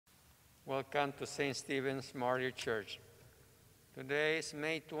Welcome to St. Stephen's Martyr Church. Today is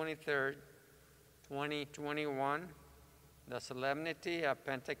May 23rd, 2021, the solemnity of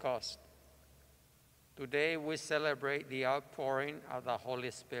Pentecost. Today we celebrate the outpouring of the Holy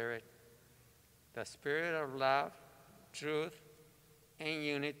Spirit, the Spirit of love, truth, and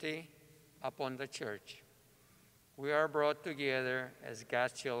unity upon the Church. We are brought together as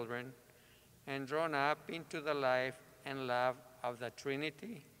God's children and drawn up into the life and love of the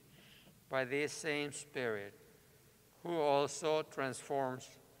Trinity by this same Spirit, who also transforms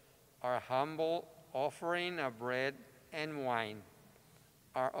our humble offering of bread and wine,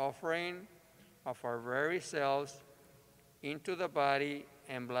 our offering of our very selves, into the body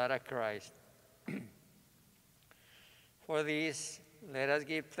and blood of Christ. For this, let us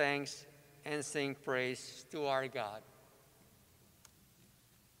give thanks and sing praise to our God.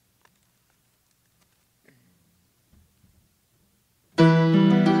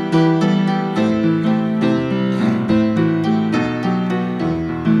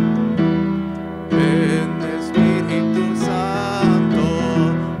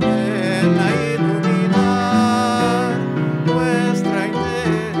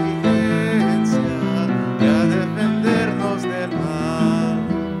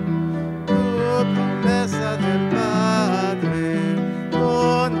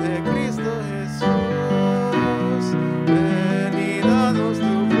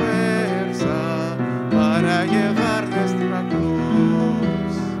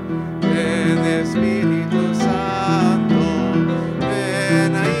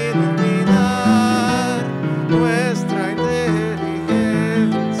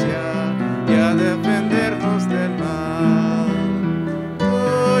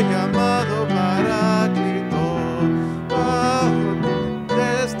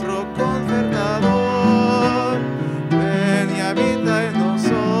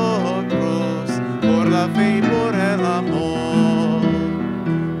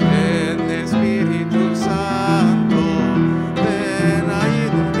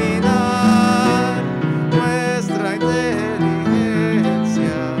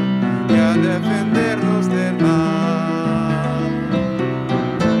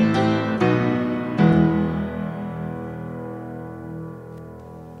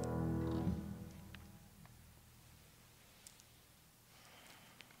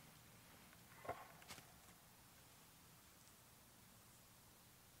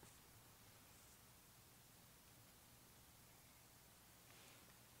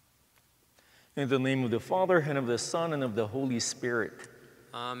 In the name of the Father, and of the Son, and of the Holy Spirit.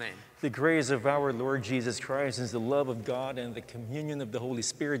 Amen. The grace of our Lord Jesus Christ, and the love of God, and the communion of the Holy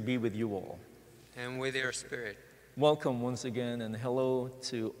Spirit be with you all. And with your spirit. Welcome once again, and hello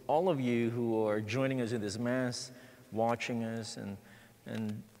to all of you who are joining us in this Mass, watching us,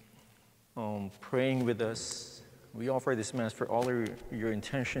 and praying with us. We offer this Mass for all of your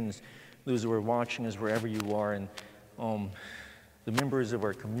intentions, those who are watching us wherever you are, and the members of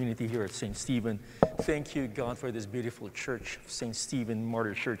our community here at St. Stephen. Thank you, God, for this beautiful church, St. Stephen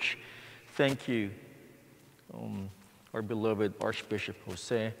Martyr Church. Thank you, our beloved Archbishop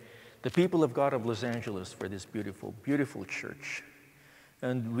Jose, the people of God of Los Angeles, for this beautiful, beautiful church.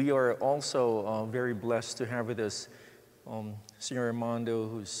 And we are also very blessed to have with us Senor Armando,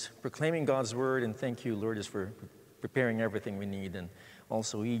 who's proclaiming God's word, and thank you, Lourdes, for preparing everything we need, and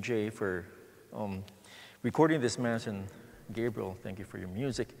also EJ for recording this Mass, and Gabriel, thank you for your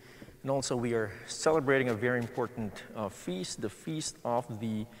music. And also we are celebrating a very important feast, the Feast of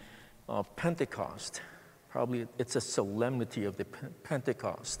the Pentecost. Probably it's a solemnity of the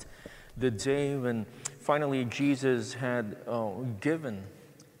Pentecost, the day when finally Jesus had given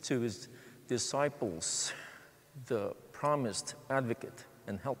to his disciples the promised advocate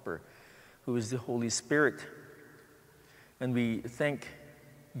and helper, who is the Holy Spirit. And we thank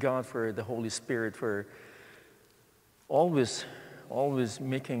God for the Holy Spirit, for always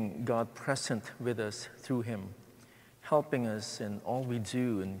making God present with us through him, helping us in all we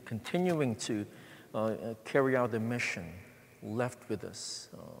do, and continuing to carry out the mission left with us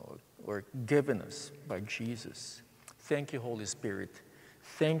or given us by Jesus. Thank you, Holy Spirit.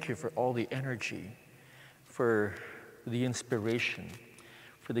 Thank you for all the energy, for the inspiration,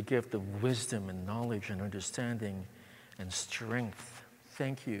 for the gift of wisdom and knowledge and understanding and strength.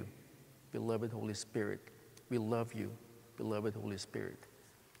 Thank you, beloved Holy Spirit. We love you, beloved Holy Spirit.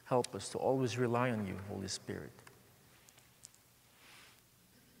 Help us to always rely on you, Holy Spirit.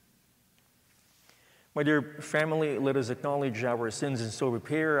 My dear family, let us acknowledge our sins and so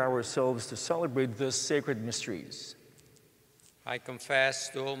prepare ourselves to celebrate these sacred mysteries. I confess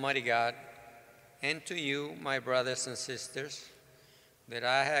to Almighty God and to you, my brothers and sisters, that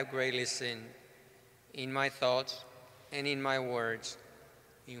I have greatly sinned in my thoughts and in my words,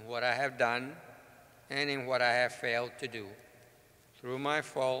 in what I have done and in what I have failed to do. Through my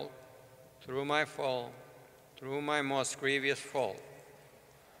fault, through my most grievous fault.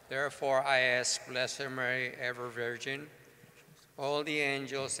 Therefore I ask Blessed Mary, ever Virgin, all the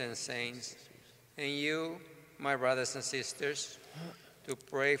angels and saints, and you, my brothers and sisters, to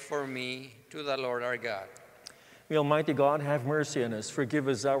pray for me to the Lord our God. May Almighty God have mercy on us, forgive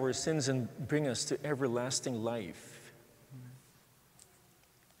us our sins, and bring us to everlasting life.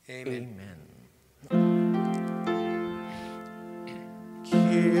 Amen. Amen.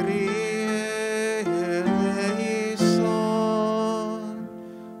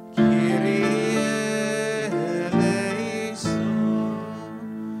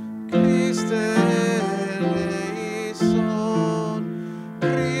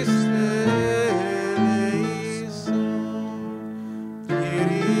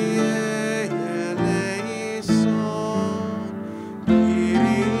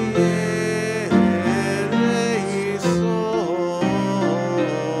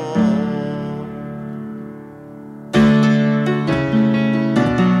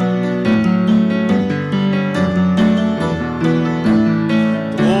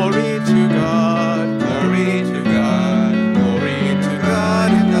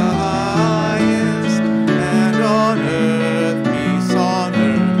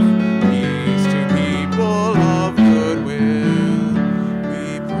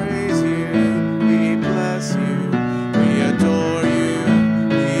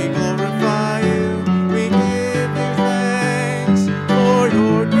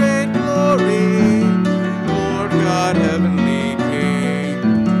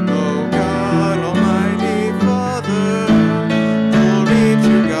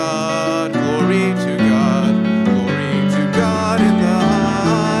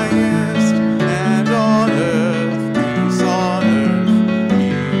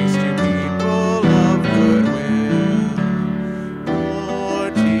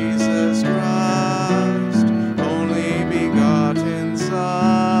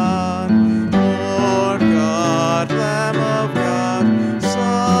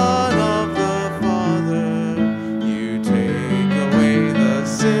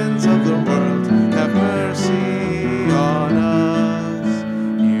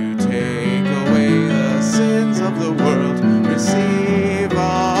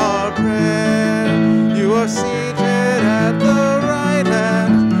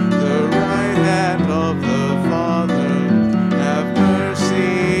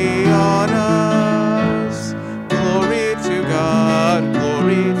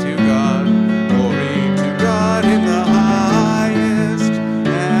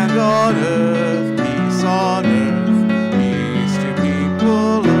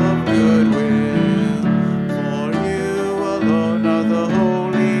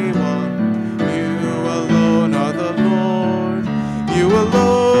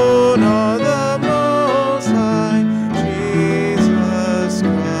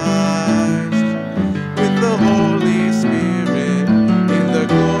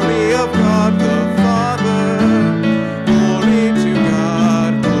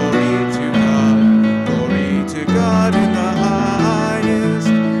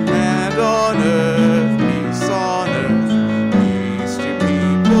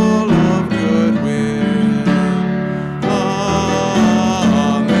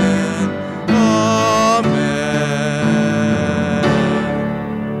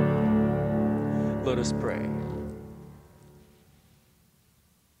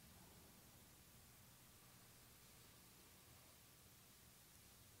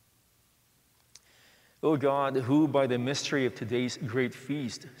 O God, who by the mystery of today's great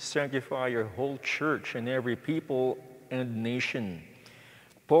feast sanctify your whole church and every people and nation,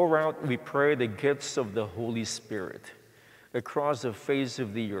 pour out, we pray, the gifts of the Holy Spirit across the face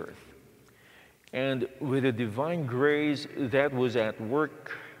of the earth. And with the divine grace that was at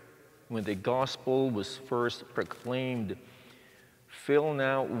work when the gospel was first proclaimed, fill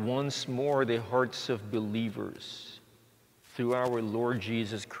now once more the hearts of believers through our Lord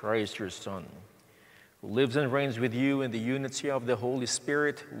Jesus Christ, your Son, who lives and reigns with you in the unity of the Holy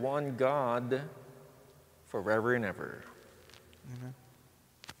Spirit, one God, forever and ever. Amen.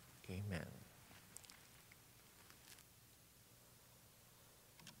 Amen.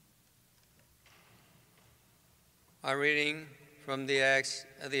 A reading from the Acts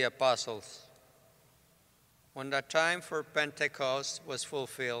of the Apostles. When the time for Pentecost was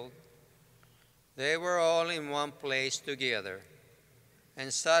fulfilled, they were all in one place together,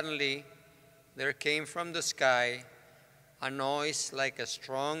 and suddenly there came from the sky a noise like a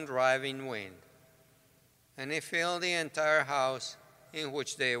strong driving wind, and it filled the entire house in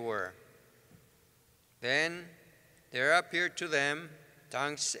which they were. Then there appeared to them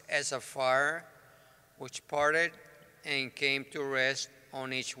tongues as of fire, which parted and came to rest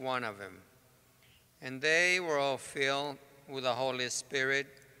on each one of them. And they were all filled with the Holy Spirit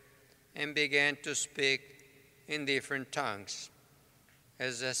and began to speak in different tongues,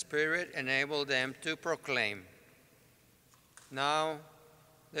 as the Spirit enabled them to proclaim. Now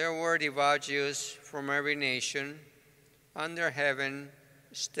there were devout Jews from every nation under heaven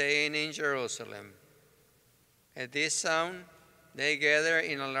staying in Jerusalem. At this sound, they gathered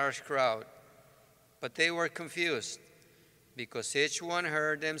in a large crowd, but they were confused because each one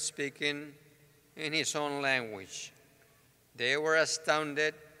heard them speaking in his own language. They were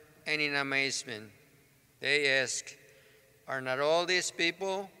astounded and in amazement. They asked, "Are not all these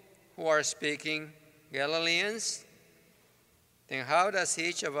people who are speaking Galileans? Then how does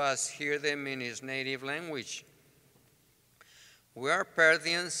each of us hear them in his native language? We are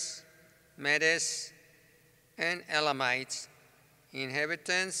Parthians, Medes, and Elamites,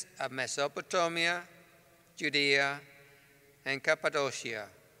 inhabitants of Mesopotamia, Judea, and Cappadocia,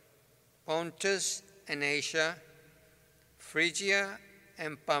 Pontus and Asia, Phrygia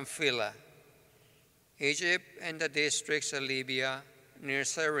and Pamphylia, Egypt and the districts of Libya near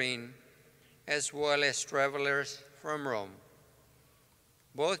Cyrene, as well as travelers from Rome,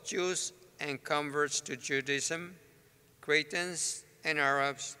 both Jews and converts to Judaism, Cretans and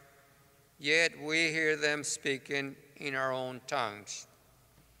Arabs, yet we hear them speaking in our own tongues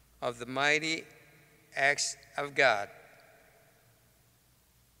of the mighty acts of God."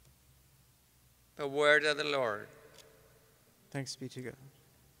 The word of the Lord. Thanks be to God.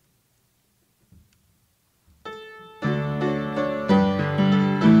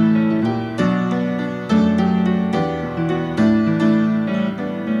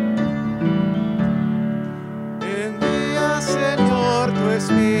 Envía, Señor, tu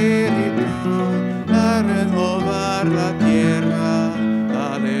Espíritu a renovar la tierra.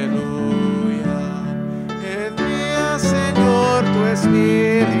 Aleluya. Envía, Señor, tu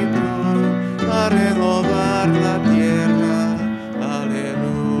Espíritu a renovar la tierra.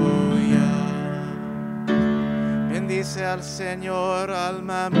 Aleluya. Bendice al Señor,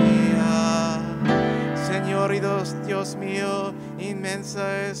 alma mía. Señor y Dios mío,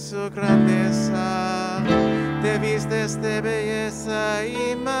 inmensa es su grandeza. Te vistes de belleza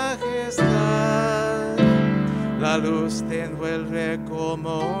y majestad. La luz te envuelve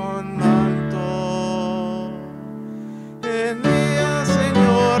como un manto. Envía,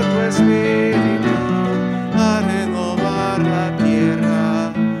 Señor, tu Espíritu a renovar la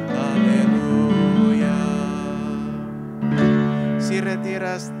tierra. Aleluya. Si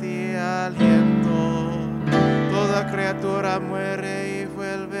retiras tu aliento, toda criatura muere y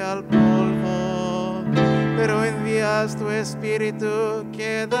vuelve al polvo. Pero envías tu Espíritu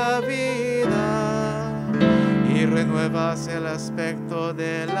que da vida y renuevas el aspecto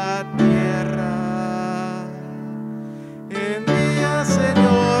de la tierra. Envía,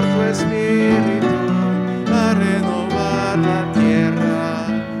 Señor, tu Espíritu a renovar la tierra.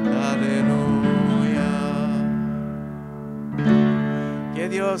 Aleluya. Que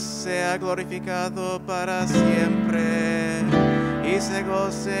Dios sea glorificado para siempre y se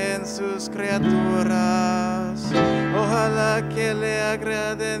goce en sus criaturas. Ojalá que le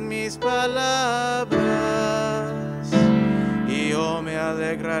agraden mis palabras y yo me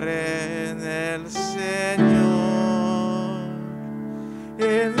alegraré en el Señor.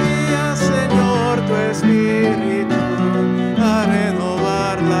 Envía, Señor, tu Espíritu a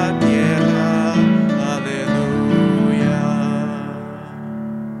renovar la tierra. Aleluya.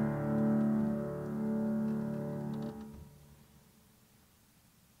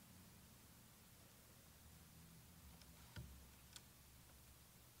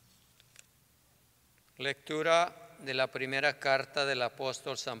 Lectura de la primera carta del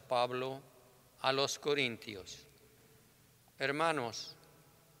apóstol San Pablo a los Corintios. Hermanos,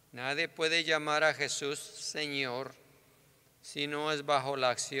 nadie puede llamar a Jesús Señor si no es bajo la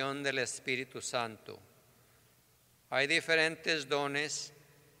acción del Espíritu Santo. Hay diferentes dones,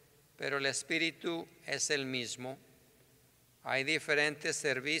 pero el Espíritu es el mismo. Hay diferentes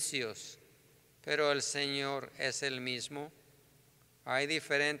servicios, pero el Señor es el mismo. Hay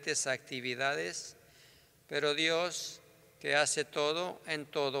diferentes actividades, pero Dios, que hace todo en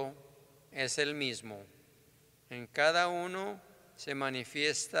todo, es el mismo. En cada uno se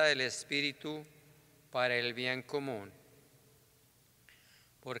manifiesta el Espíritu para el bien común.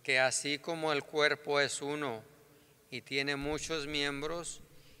 Porque así como el cuerpo es uno y tiene muchos miembros,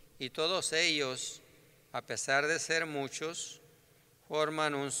 y todos ellos, a pesar de ser muchos,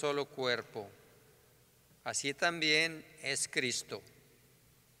 forman un solo cuerpo. Así también es Cristo,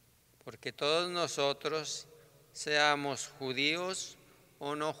 porque todos nosotros, seamos judíos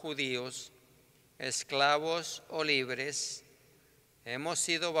o no judíos, esclavos o libres, hemos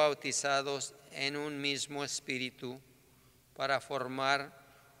sido bautizados en un mismo espíritu para formar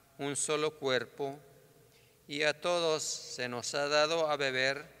un solo cuerpo, y a todos se nos ha dado a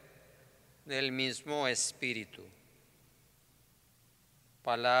beber del mismo espíritu.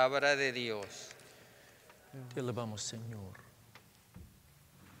 Palabra de Dios. Te alabamos, Señor.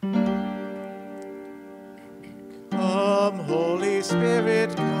 Come, Holy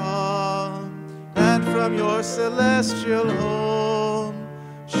Spirit, come, and from your celestial home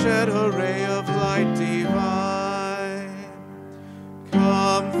shed a ray of light divine.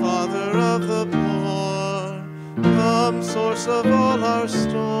 Come, Father of the poor, come, source of all our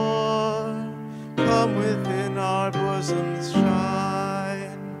store, come within our bosoms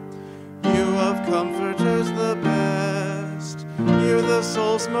shine. You of comforters the best, you the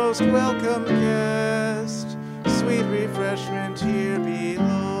soul's most welcome guest, sweet refreshment here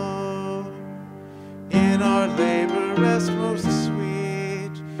below. In our labor rest most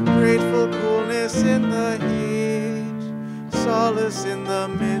sweet, grateful coolness in the heat, solace in the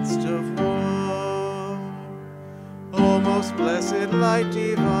midst of woe. O most blessed light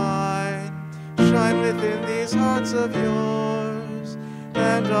divine, shine within these hearts of yours,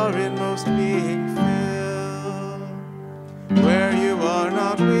 and our inmost being fill. Where you are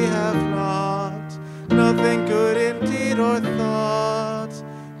not, we have not, nothing good in deed or thought,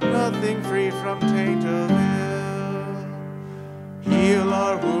 nothing free from taint of ill. Heal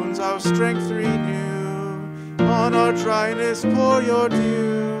our wounds, our strength renew, on our dryness pour your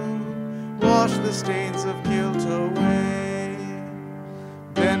dew, wash the stains of guilt away.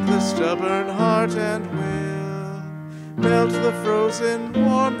 Bend the stubborn heart and will, melt the frozen,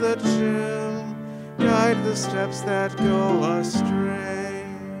 warm the chill, guide the steps that go astray.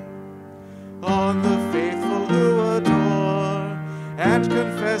 On the faithful who adore and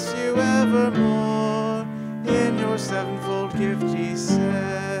confess you evermore, in your sevenfold gift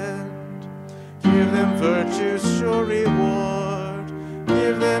descend. Give them virtue's sure reward,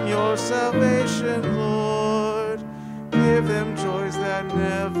 give them your salvation, Lord, give them joys that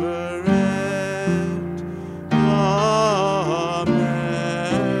never end. Amen.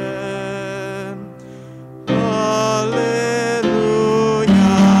 Alleluia.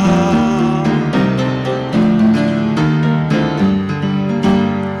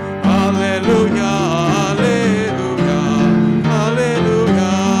 Alleluia.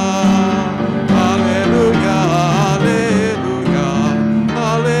 Alleluia. Alleluia.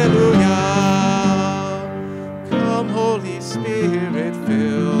 Alleluia. Come, Holy Spirit,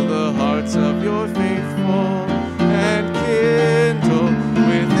 fill the hearts of your faithful and kindle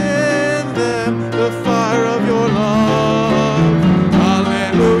within them the fire of your love.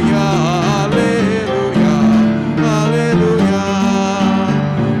 Alleluia, alleluia, alleluia,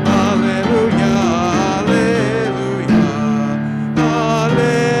 alleluia, alleluia,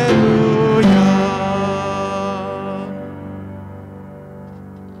 alleluia.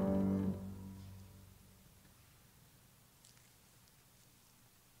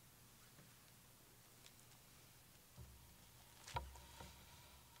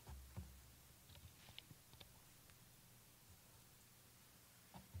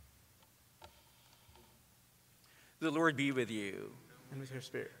 The Lord be with you. And with your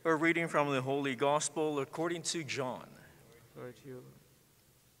spirit, A reading from the Holy Gospel according to John. Lord, you.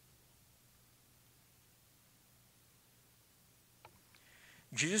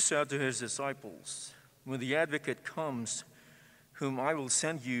 Jesus said to his disciples, "When the Advocate comes, whom I will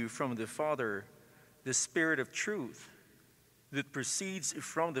send you from the Father, the Spirit of truth, that proceeds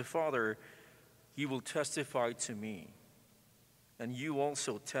from the Father, he will testify to me. And you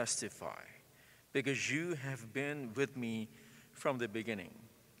also testify, because you have been with me from the beginning.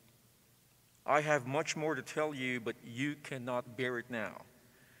 I have much more to tell you, but you cannot bear it now.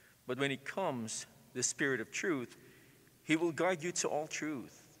 But when he comes, the Spirit of truth, he will guide you to all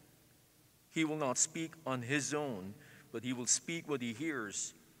truth. He will not speak on his own, but he will speak what he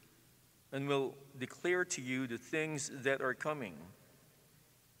hears, and will declare to you the things that are coming.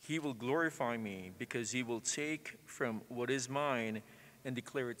 He will glorify me, because he will take from what is mine and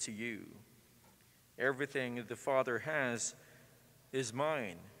declare it to you. Everything that the Father has is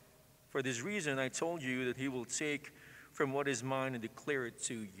mine. For this reason I told you that he will take from what is mine and declare it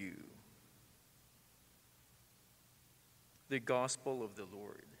to you." The Gospel of the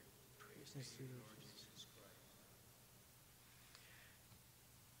Lord.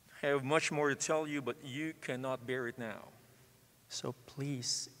 I have much more to tell you, but you cannot bear it now. So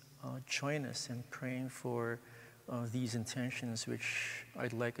please join us in praying for these intentions, which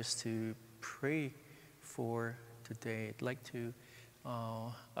I'd like us to pray for today. I'd like to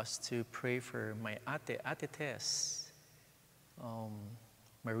us to pray for my Ate Tess,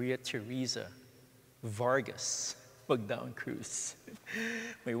 Maria Teresa Vargas Magdaon Cruz,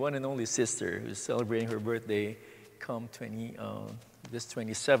 my one and only sister who's celebrating her birthday come this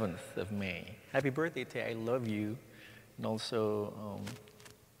 27th of May. Happy birthday, Te. I love you. And also,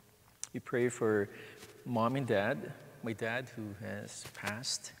 we pray for Mom and Dad, my dad who has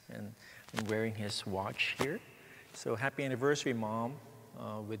passed, and I'm wearing his watch here. So happy anniversary, Mom,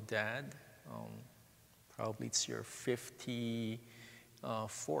 with Dad. Probably it's your 54th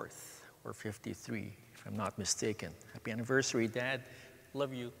or 53, if I'm not mistaken. Happy anniversary, Dad.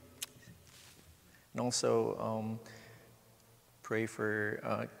 Love you. And also, pray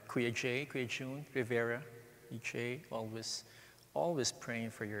for Kuya June Rivera. EJ, always praying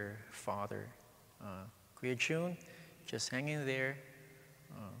for your father. Kuya June, just hang in there.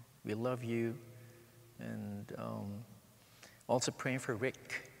 We love you. And also praying for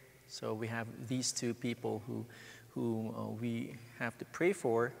Rick. So we have these two people who we have to pray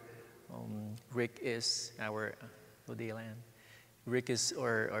for. Rick is our Rick is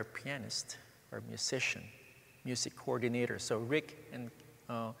our pianist, our musician, music coordinator. So Rick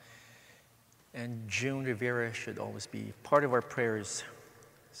and June Rivera should always be part of our prayers.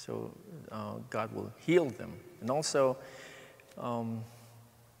 So God will heal them. And also,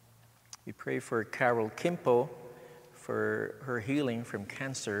 we pray for Carol Kimpo for her healing from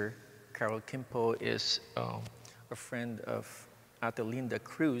cancer. Carol Kimpo is a friend of Atelinda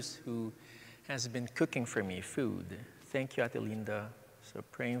Cruz, who has been cooking for me food. Thank you, Atelinda. So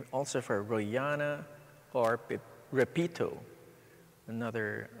praying also for Royana or Repito,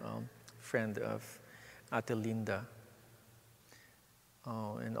 another friend of Atelinda.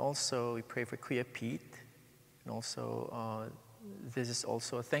 And also we pray for Kuya Pete. And also this is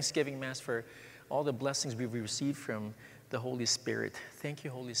also a Thanksgiving Mass for all the blessings we've received from the Holy Spirit. Thank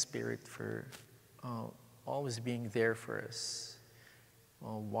you, Holy Spirit, for always being there for us,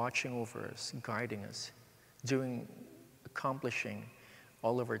 watching over us, guiding us, accomplishing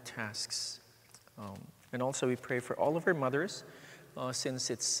all of our tasks. And also we pray for all of our mothers. Since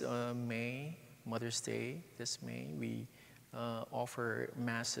it's May, Mother's Day, this May, we offer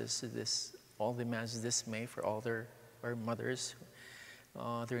masses, all the masses this May for all our mothers.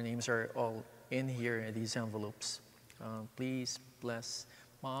 Their names are all in here in these envelopes. Please bless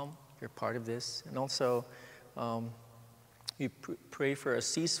Mom, you're part of this. And also, we pray for a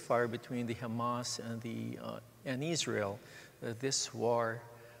ceasefire between the Hamas and Israel, that this war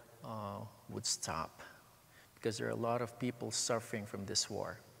would stop, because there are a lot of people suffering from this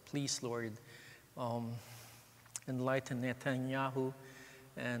war. Please, Lord, enlighten Netanyahu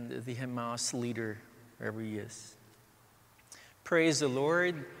and the Hamas leader, wherever he is. Praise the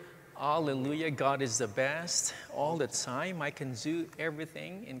Lord. Hallelujah. God is the best. All the time I can do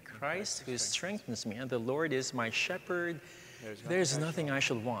everything in Christ who strengthens me. And the Lord is my shepherd. There's nothing I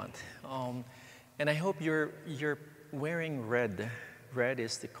should want. And I hope you're wearing red. Red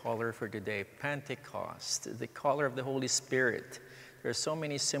is the color for today. Pentecost, the color of the Holy Spirit. There are so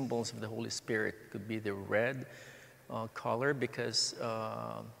many symbols of the Holy Spirit. It could be the red color because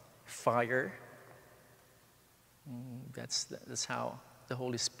fire. That's how the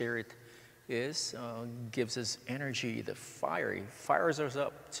Holy Spirit is, gives us energy. The fire, he fires us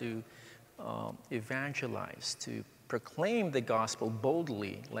up to evangelize, to proclaim the gospel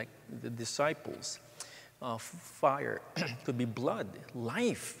boldly, like the disciples. Fire could be blood,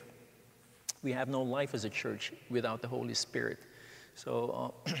 life. We have no life as a church without the Holy Spirit.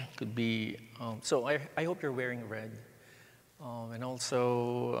 So could be. So I hope you're wearing red, and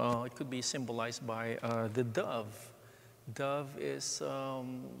also it could be symbolized by the dove. Dove is.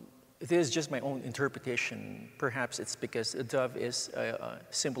 It is just my own interpretation. Perhaps it's because a dove is a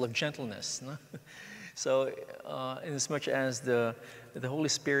symbol of gentleness. No? So, in as much as the Holy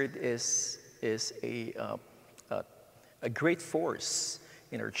Spirit is a great force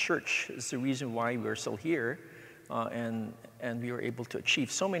in our church, it's the reason why we're still here, and we are able to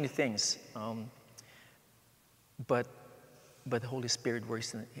achieve so many things. But the Holy Spirit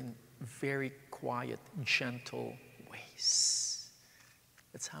works in very quiet, gentle ways.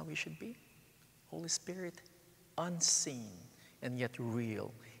 That's how we should be. Holy Spirit, unseen and yet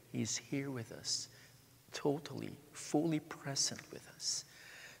real. He's here with us, totally, fully present with us.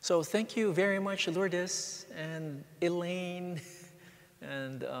 So thank you very much, Lourdes and Elaine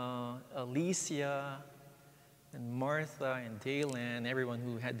and Alicia and Martha and Daylan, everyone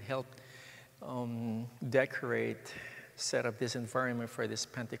who had helped decorate, set up this environment for this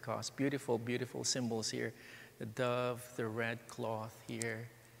Pentecost. Beautiful, beautiful symbols here. The dove, the red cloth here.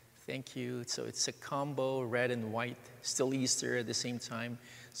 Thank you. So it's a combo, red and white, still Easter at the same time,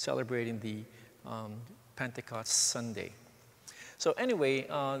 celebrating the Pentecost Sunday. So anyway,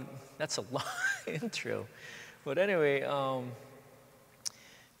 that's a long intro. But anyway,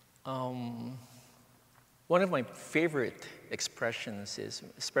 one of my favorite expressions is,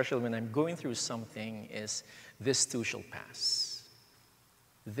 especially when I'm going through something, is this too shall pass.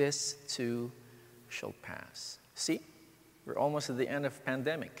 This too shall pass. See, we're almost at the end of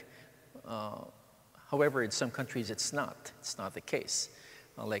pandemic. However, in some countries it's not the case.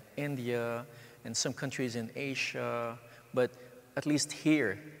 Like India and some countries in Asia, but at least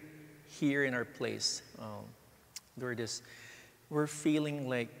here in our place, Lord, we're feeling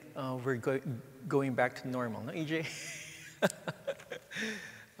like we're going back to normal. No, EJ?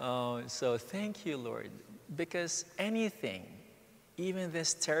 So thank you, Lord, because anything, even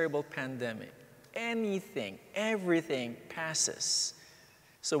this terrible pandemic, anything, everything passes.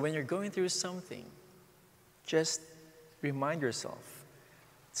 So when you're going through something, just remind yourself,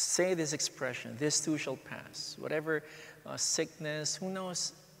 say this expression, this too shall pass. Whatever sickness, who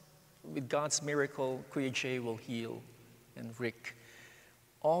knows, with God's miracle, Kuya Jay will heal, and Rick.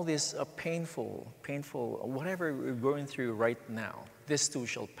 All this painful, whatever we're going through right now, this too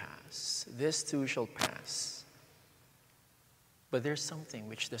shall pass. This too shall pass. But there's something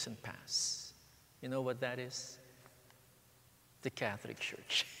which doesn't pass. You know what that is? The Catholic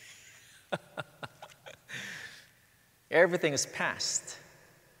Church. Everything is past.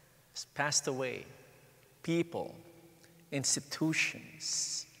 It's passed away. People,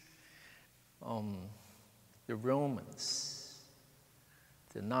 institutions, the Romans,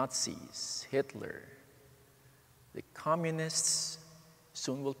 the Nazis, Hitler, the communists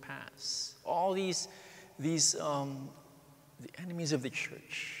soon will pass. All these the enemies of the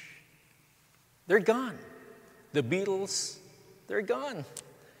church, they're gone. The Beatles, they're gone.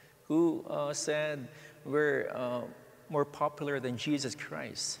 Who said we're more popular than Jesus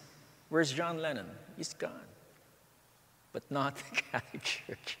Christ? Where's John Lennon? He's gone. But not the Catholic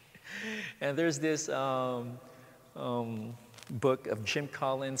Church. And there's this book of Jim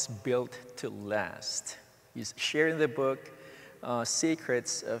Collins, Built to Last. He's sharing the book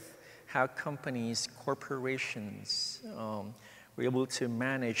secrets of how companies, corporations were able to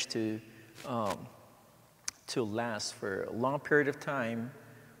manage to last for a long period of time,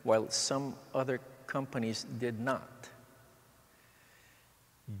 while some other companies did not.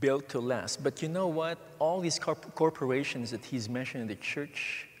 Built to last. But you know what? All these corporations that he's mentioned in the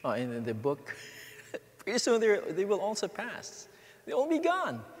church, in the book, pretty soon they will also pass. They'll all be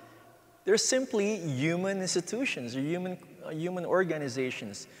gone. They're simply human institutions or human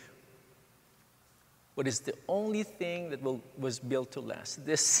organizations. What is the only thing that was built to last?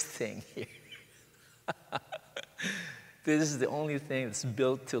 This thing here. This is the only thing that's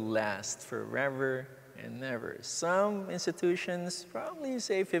built to last forever and ever. Some institutions probably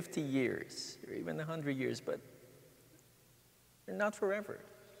say 50 years or even 100 years, but they're not forever.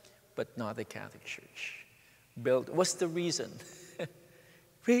 But not the Catholic Church. Built. What's the reason?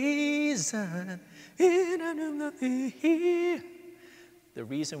 Reason. The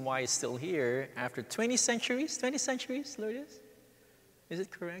reason why it's still here after 20 centuries, Lourdes? Is it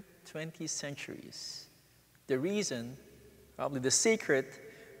correct? 20 centuries. The reason, probably the secret,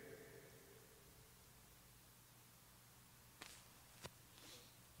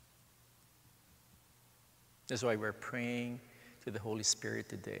 that's why we're praying to the Holy Spirit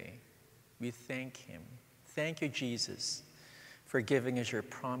today. We thank Him. Thank you, Jesus, for giving us your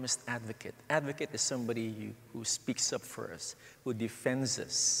promised advocate. Advocate is somebody who speaks up for us, who defends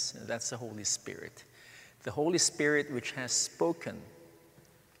us. And that's the Holy Spirit. The Holy Spirit which has spoken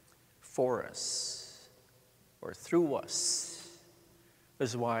for us or through us.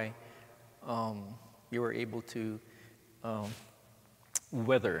 That's why we were able to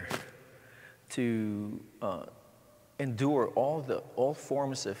weather, to endure all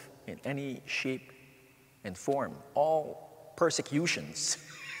forms of, in any shape and form, all persecutions.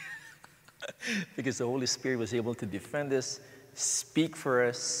 Because the Holy Spirit was able to defend us, speak for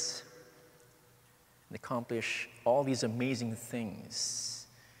us, and accomplish all these amazing things.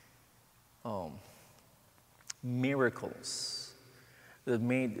 Miracles that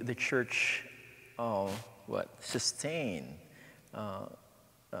made the church sustain,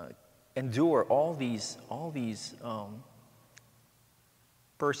 endure all these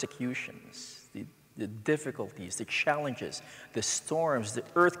persecutions, the difficulties, the challenges, the storms, the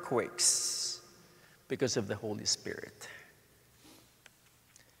earthquakes. because of the Holy Spirit.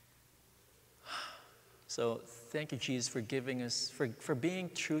 So thank you, Jesus, for giving us, for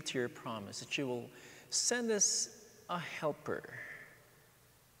being true to your promise, that you will send us a helper.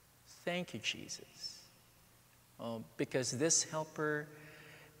 Thank you, Jesus. Because this helper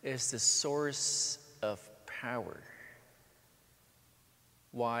is the source of power.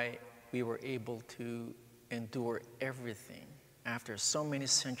 Why we were able to endure everything after so many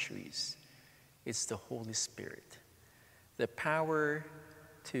centuries. It's the Holy Spirit. The power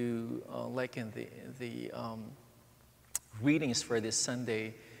to, like in the readings for this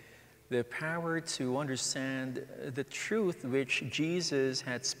Sunday, the power to understand the truth which Jesus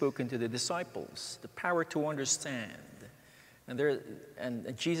had spoken to the disciples, the power to understand.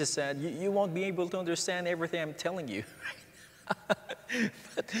 And Jesus said, you won't be able to understand everything I'm telling you.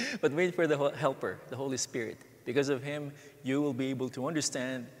 but wait for the helper, the Holy Spirit. Because of him, you will be able to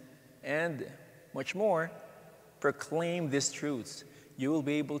understand and much more, proclaim these truths. You will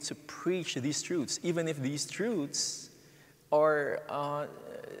be able to preach these truths, even if these truths are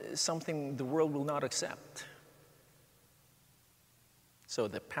something the world will not accept. So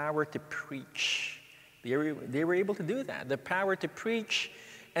the power to preach, they were able to do that. The power to preach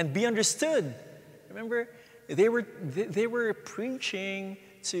and be understood. Remember, they were preaching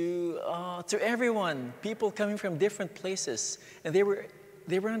to everyone, people coming from different places, and they were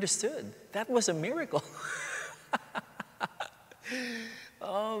understood. That was a miracle.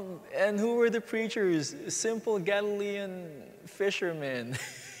 And who were the preachers? Simple Galilean fishermen.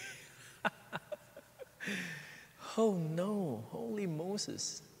 Oh no, holy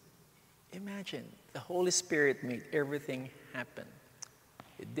Moses. Imagine, the Holy Spirit made everything happen.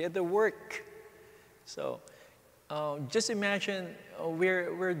 It did the work. So just imagine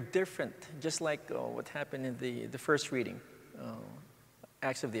we're different, just like what happened in the first reading,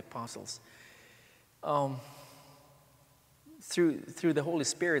 Acts of the Apostles. Through the Holy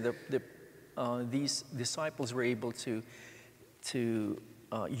Spirit, these disciples were able to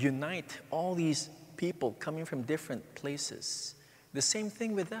unite all these people coming from different places. The same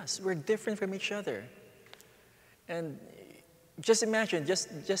thing with us. We're different from each other. And just imagine, just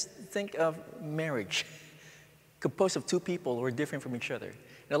think of marriage composed of two people who are different from each other.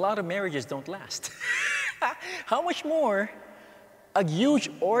 And a lot of marriages don't last. How much more a huge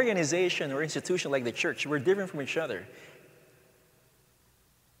organization or institution like the church? We're different from each other.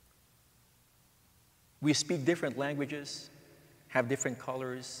 We speak different languages, have different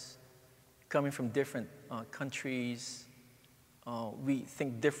colors, coming from different countries. We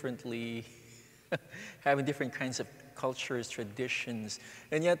think differently, having different kinds of cultures, traditions.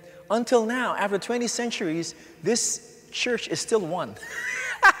 And yet, until now, after 20 centuries, this church is still one.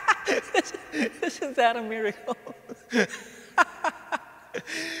 Isn't that a miracle?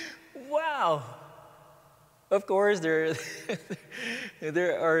 Wow. Of course, there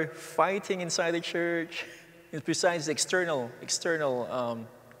are fighting inside the church. Besides external,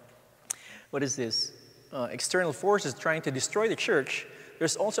 what is this? External forces trying to destroy the church.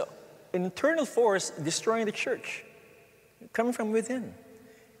 There's also an internal force destroying the church, coming from within.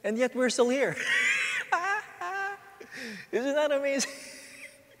 And yet we're still here. Isn't that amazing?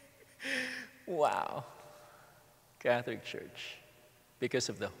 Wow. Catholic Church, because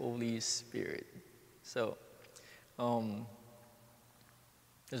of the Holy Spirit. So,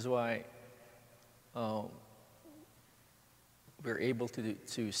 that's why we're able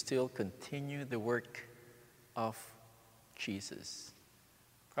to still continue the work of Jesus.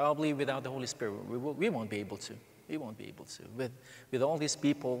 Probably without the Holy Spirit, we won't be able to. We won't be able to. With all these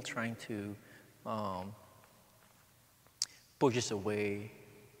people trying to push us away,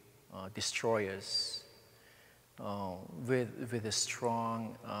 destroy us, with a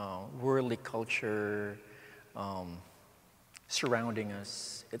strong worldly culture surrounding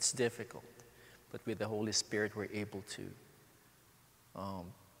us, it's difficult. But with the Holy Spirit, we're able to.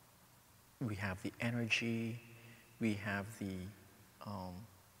 We have the energy, we have the,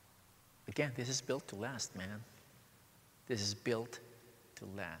 again, this is built to last, man. This is built to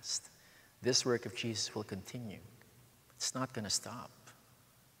last. This work of Jesus will continue. It's not going to stop.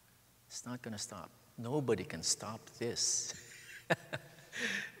 It's not going to stop. Nobody can stop this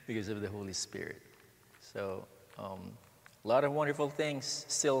because of the Holy Spirit. So, a lot of wonderful things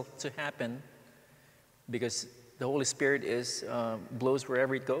still to happen because the Holy Spirit blows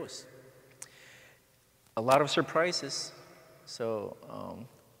wherever it goes. A lot of surprises, so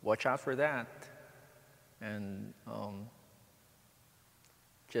watch out for that. And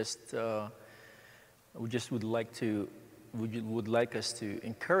we just would like us to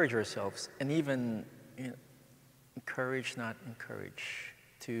encourage ourselves, and even encourage, not encourage,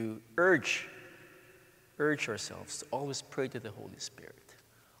 to urge urge ourselves to always pray to the Holy Spirit.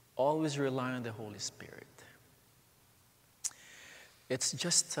 Always rely on the Holy Spirit. It's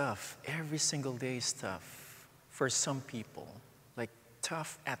just tough. Every single day is tough for some people. Like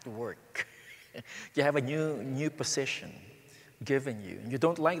tough at work. You have a new position given you, and you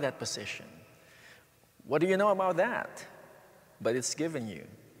don't like that position. What do you know about that? But it's given you.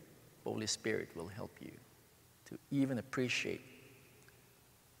 Holy Spirit will help you to even appreciate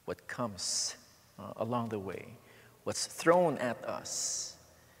what comes along the way, what's thrown at us.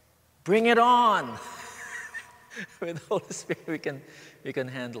 Bring it on. With the Holy Spirit, we can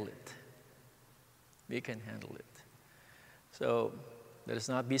handle it. We can handle it. So let us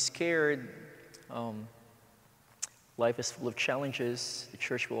not be scared. Life is full of challenges. The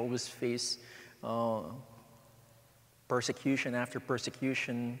church will always face persecution after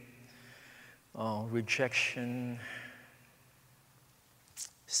persecution, rejection,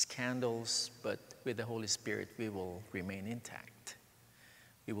 scandals, but with the Holy Spirit, we will remain intact.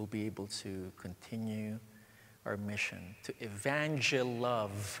 We will be able to continue our mission to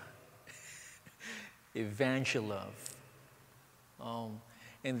evangelove. Evangelove.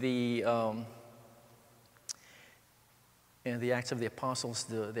 In the Acts of the Apostles,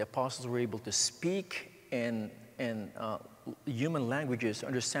 the apostles were able to speak in human languages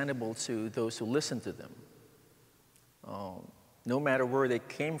understandable to those who listened to them, no matter where they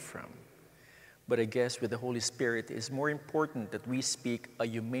came from. But I guess with the Holy Spirit, it's more important that we speak a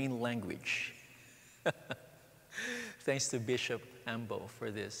humane language. Thanks to Bishop Ambo for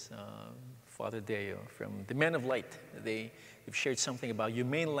this, Father Deo from the Men of Light. They've shared something about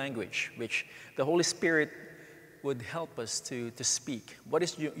humane language, which the Holy Spirit would help us to speak. What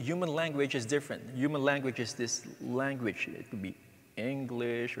is human language is different. Human language is this language. It could be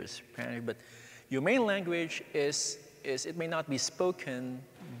English or Spanish, but humane language is it may not be spoken,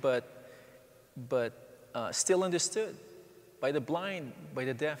 but still understood by the blind, by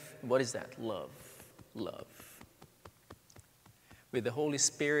the deaf. What is that? Love. Love. With the Holy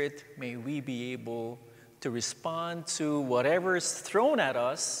Spirit, may we be able to respond to whatever is thrown at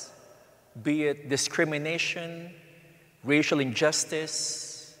us, be it discrimination, racial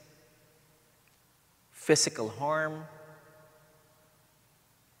injustice, physical harm,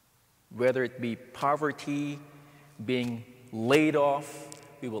 whether it be poverty, being laid off,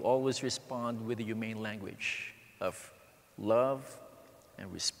 we will always respond with the humane language of love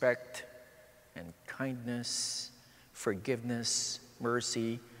and respect and kindness, forgiveness,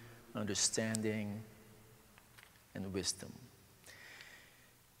 mercy, understanding, and wisdom.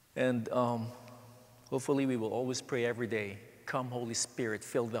 And hopefully we will always pray every day, come Holy Spirit,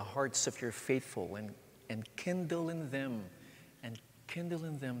 fill the hearts of your faithful and kindle in them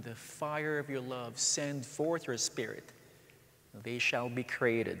the fire of your love. Send forth your Spirit. They shall be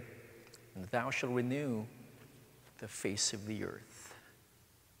created, and thou shalt renew the face of the earth.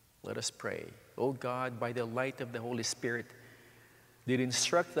 Let us pray. O God, by the light of the Holy Spirit, did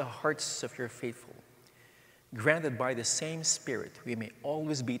instruct the hearts of your faithful. Grant that by the same Spirit we may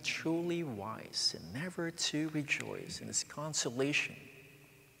always be truly wise and never to rejoice in His consolation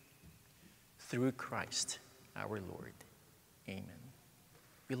through Christ our Lord. Amen.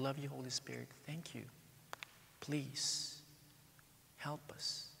 We love you, Holy Spirit. Thank you. Please help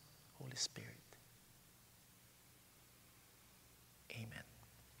us, Holy Spirit. Amen.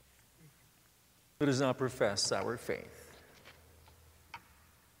 Let us now profess our faith.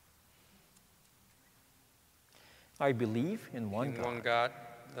 I believe in one God,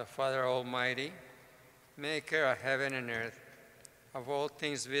 the Father Almighty, maker of heaven and earth, of all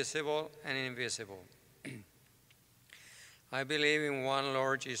things visible and invisible. I believe in one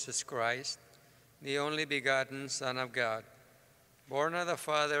Lord Jesus Christ, the only begotten Son of God, born of the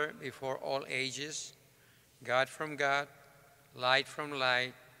Father before all ages, God from God, light from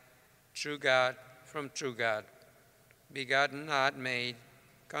light, true God from true God, begotten, not made,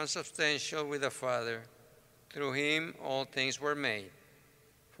 consubstantial with the Father. Through him all things were made.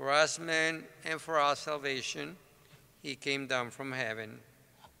 For us men and for our salvation, he came down from heaven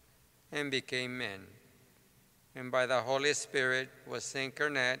and became man. And by the Holy Spirit was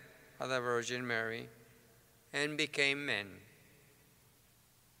incarnate of the Virgin Mary and became man.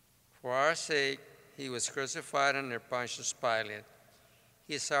 For our sake, he was crucified under Pontius Pilate.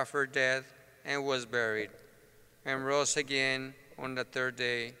 He suffered death and was buried, and rose again on the third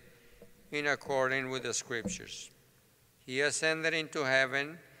day, in accordance with the Scriptures. He ascended into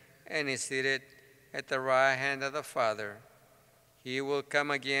heaven and is seated at the right hand of the Father. He will come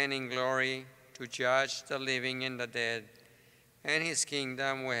again in glory to judge the living and the dead, and his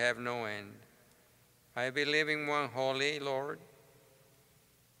kingdom will have no end. I believe in one holy Lord,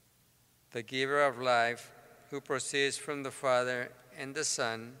 the giver of life, who proceeds from the Father and the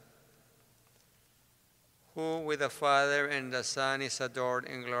Son, who with the Father and the Son is adored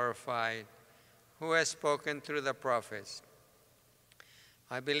and glorified, who has spoken through the prophets.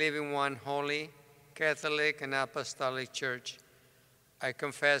 I believe in one holy, Catholic, and Apostolic Church. I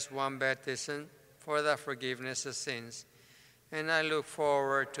confess one baptism for the forgiveness of sins, and I look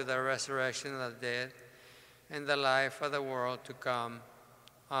forward to the resurrection of the dead and the life of the world to come.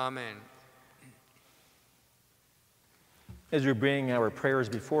 Amen. As we bring our prayers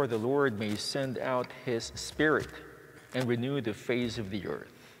before the Lord, may He send out His Spirit and renew the face of the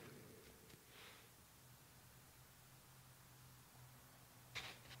earth.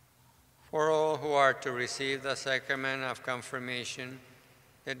 For all who are to receive the sacrament of confirmation,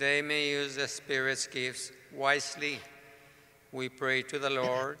 that they may use the Spirit's gifts wisely, we pray to the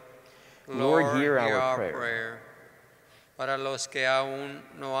Lord. Lord, hear our prayer. Para los que aún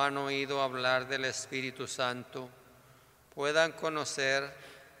no han oído hablar del Espíritu Santo, puedan conocer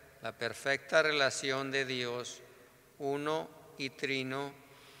la perfecta relación de Dios, uno y trino,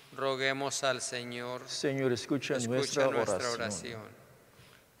 roguemos al Señor. Señor, escucha nuestra oración.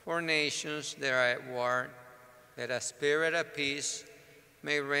 For nations that are at war, that a spirit of peace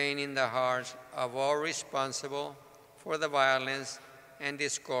may reign in the hearts of all responsible for the violence and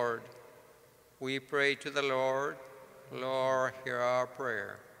discord. We pray to the Lord. Lord, hear our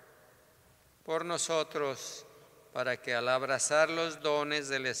prayer. Por nosotros, para que al abrazar los dones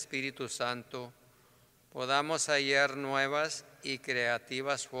del Espíritu Santo, podamos hallar nuevas y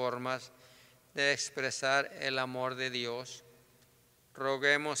creativas formas de expresar el amor de Dios.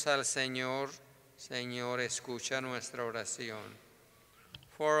 Roguemos al Señor. Señor, escucha nuestra oración.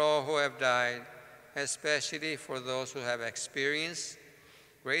 For all who have died, especially for those who have experienced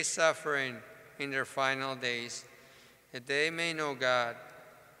great suffering in their final days, that they may know God,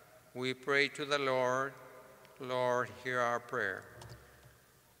 we pray to the Lord. Lord, hear our prayer.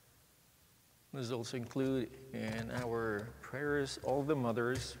 Let's also include in our prayers all the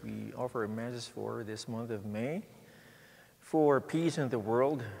mothers we offer masses for this month of May, for peace in the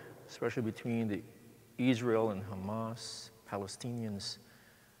world, especially between Israel and Hamas, Palestinians.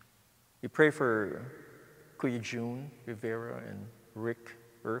 We pray for Kuya June Rivera and Rick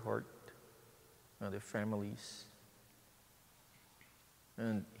Earhart, their families,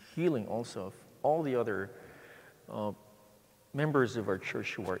 and healing also of all the other members of our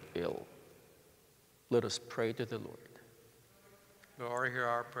church who are ill. Let us pray to the Lord. Lord, hear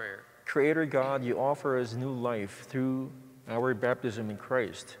our prayer. Creator God, you offer us new life through our baptism in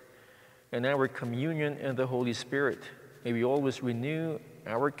Christ and our communion in the Holy Spirit. May we always renew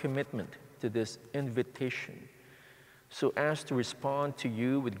our commitment to this invitation so as to respond to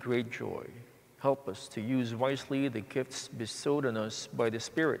you with great joy. Help us to use wisely the gifts bestowed on us by the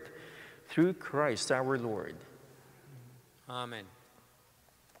Spirit through Christ our Lord. Amen.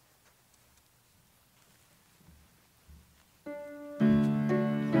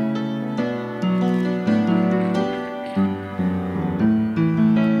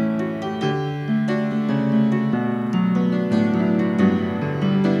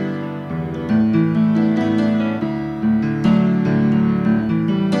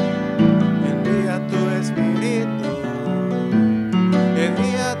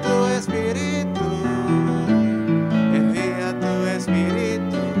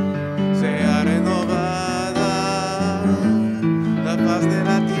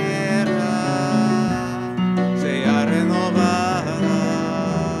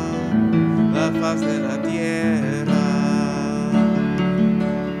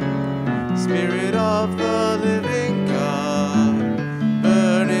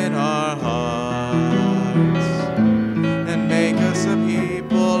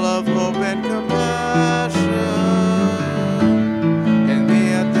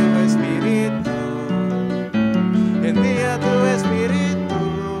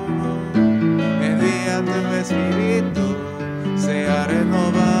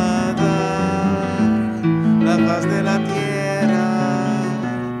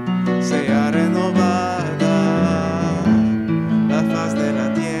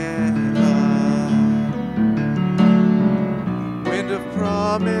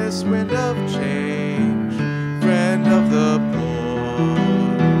 Wind of change, friend of the poor,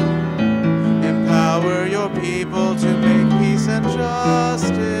 empower your people to make peace and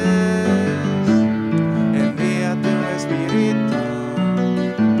justice. Envía tu Espíritu,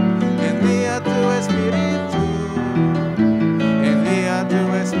 envía tu Espíritu, envía tu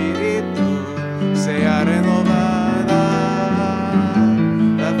Espíritu, sea renovada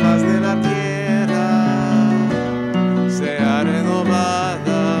la faz de la tierra, sea renovada.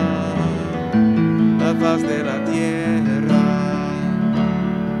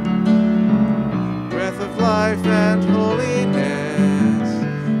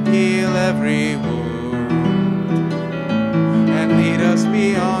 every wound, and lead us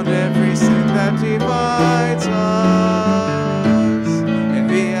beyond every sin that divides us.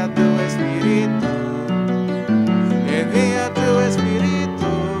 Envía tu Espíritu, envía tu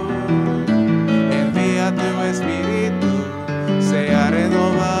Espíritu, envía tu Espíritu, sea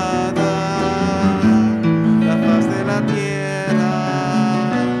renovada la faz de la tierra,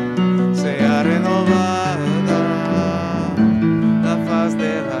 sea renovada la faz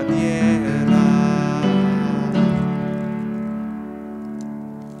de la tierra.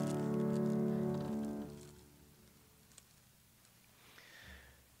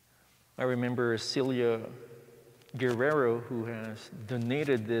 I remember Celia Guerrero, who has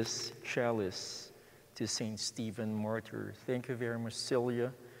donated this chalice to St. Stephen Martyr. Thank you very much,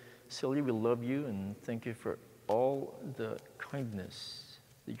 Celia. Celia, we love you and thank you for all the kindness,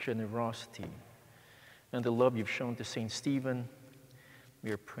 the generosity, and the love you've shown to St. Stephen.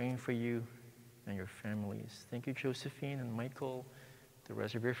 We are praying for you and your families. Thank you, Josephine and Michael, the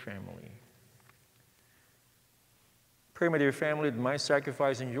rest of your family. Pray, my dear family, that my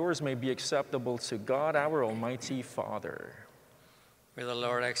sacrifice and yours may be acceptable to God, our Almighty Father. May the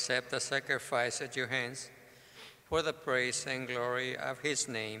Lord accept the sacrifice at your hands for the praise and glory of his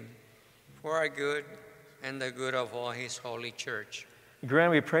name, for our good and the good of all his holy church.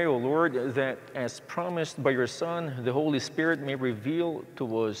 Grant, we pray, O Lord, that as promised by your Son, the Holy Spirit may reveal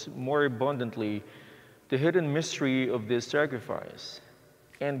to us more abundantly the hidden mystery of this sacrifice,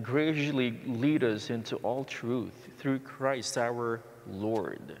 and graciously lead us into all truth through Christ our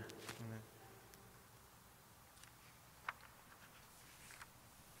Lord. Amen.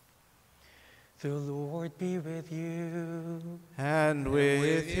 The Lord be with you. And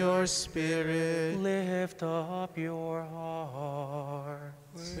with your spirit. Lift up your heart.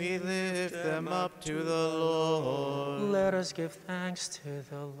 We lift them up to the Lord. Let us give thanks to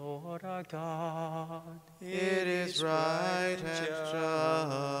the Lord our God. It is right and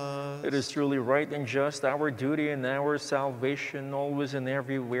just. It is truly right and just, our duty and our salvation, always and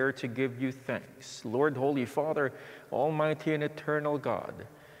everywhere to give you thanks. Lord, Holy Father, Almighty and eternal God,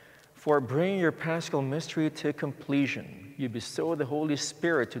 for bringing your Paschal mystery to completion, you bestow the Holy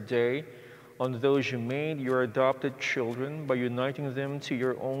Spirit today on those you made your adopted children by uniting them to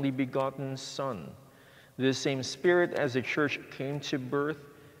your only begotten Son. This same Spirit, as the Church came to birth,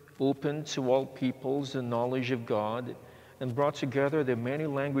 opened to all peoples the knowledge of God and brought together the many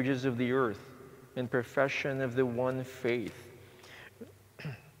languages of the earth in profession of the one faith.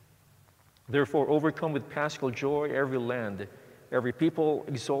 Therefore, overcome with Paschal joy, every land, every people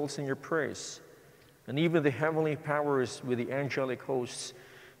exalts in your praise, and even the heavenly powers with the angelic hosts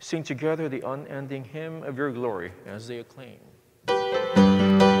sing together the unending hymn of your glory as they acclaim.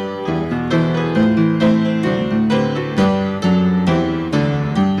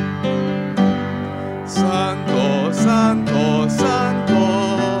 Santo, Santo,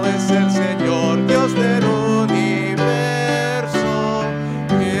 Santo es el Señor Dios del universo,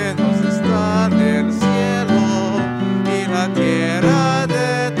 que nos está en el cielo y la tierra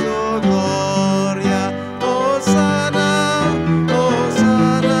de tu gloria. Hosana,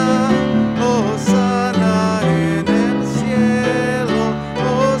 Hosana, Hosana en el cielo.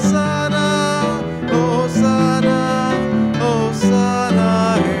 Hosana, Hosana,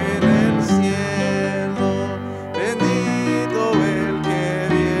 Hosana en el cielo. Bendito el que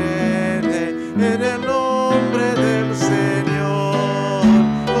viene en el nombre del Señor.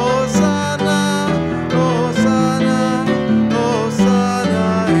 Hosana, Hosana, Hosana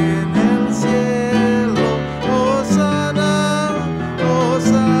en el cielo. Hosana,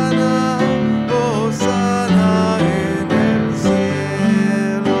 Hosana, Hosana en el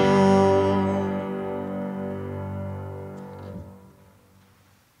cielo.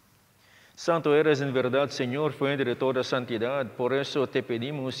 Santo eres en verdad, Señor, fuente de toda santidad. Por eso te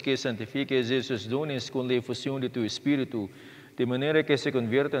pedimos que santifiques esos dones con la efusión de tu Espíritu, de manera que se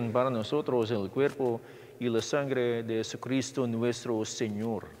conviertan para nosotros en el cuerpo y la sangre de Jesucristo nuestro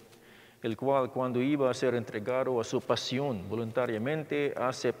Señor, el cual, cuando iba a ser entregado a su pasión voluntariamente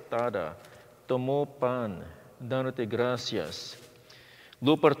aceptada, tomó pan, dándote gracias,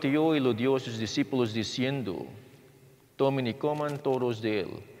 lo partió y lo dio a sus discípulos diciendo: tomen y coman todos de él,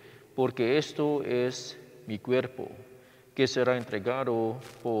 porque esto es mi cuerpo, que será entregado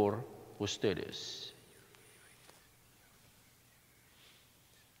por ustedes.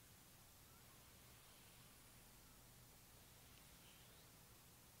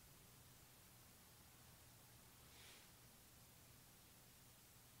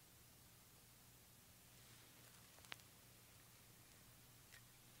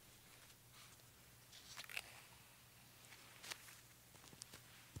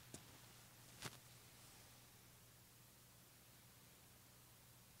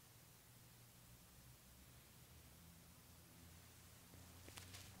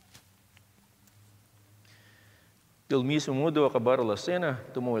 Del mismo modo, acabar la cena,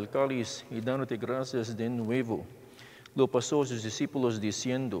 tomó el cáliz y dándote gracias de nuevo, lo pasó a sus discípulos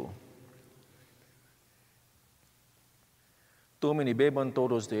diciendo, tomen y beban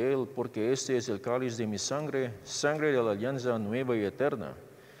todos de él, porque este es el cáliz de mi sangre, sangre de la alianza nueva y eterna,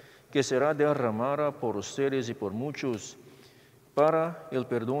 que será derramada por ustedes y por muchos para el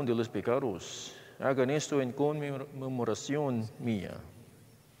perdón de los pecados. Hagan esto en conmemoración mía.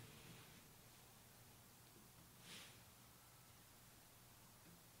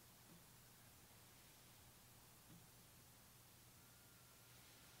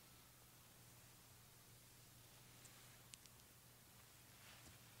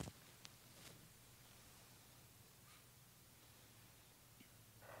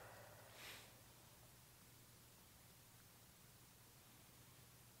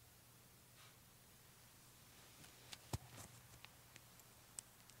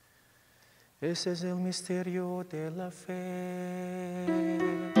 Ese es el misterio de la fe.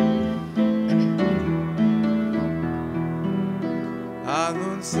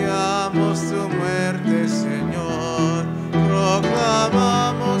 Anunciamos tu muerte, Señor,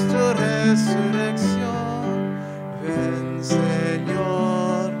 proclamamos tu resurrección. Ven,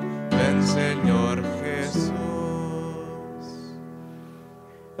 Señor Jesús.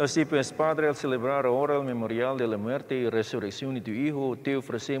 Así pues, Padre, al celebrar ahora el memorial de la muerte y resurrección de tu Hijo, te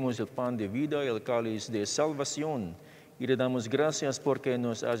ofrecemos el pan de vida y el cáliz de salvación, y te damos gracias porque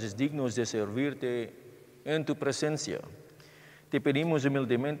nos haces dignos de servirte en tu presencia. Te pedimos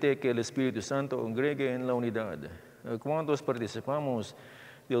humildemente que el Espíritu Santo congregue en la unidad a cuantos participamos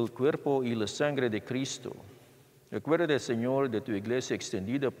del cuerpo y la sangre de Cristo. Acuérdate, Señor, de tu iglesia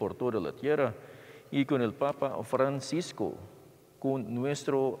extendida por toda la tierra y con el Papa Francisco, con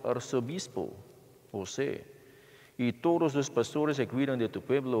nuestro arzobispo José y todos los pastores que cuidan de tu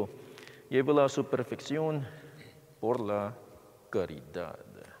pueblo, llévala a su perfección por la caridad.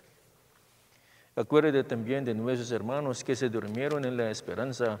 Acuérdate también de nuestros hermanos que se durmieron en la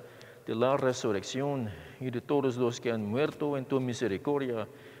esperanza de la resurrección y de todos los que han muerto en tu misericordia.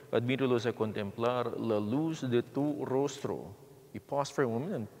 Admítalos a contemplar la luz de tu rostro. We pause for a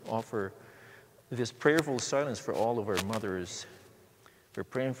moment and offer this prayerful silence for all of our mothers. We're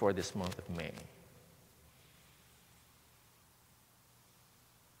praying for this month of May.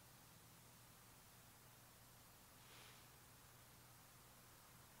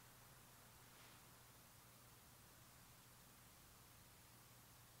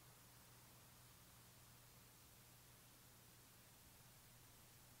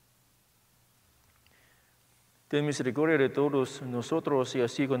 Ten misericordia de todos nosotros y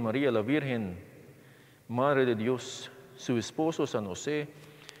así con María la Virgen, Madre de Dios, su esposo San José,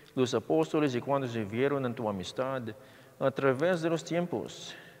 los apóstoles y cuantos vivieron en tu amistad, a través de los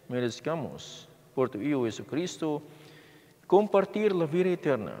tiempos, merezcamos, por tu Hijo Jesucristo, compartir la vida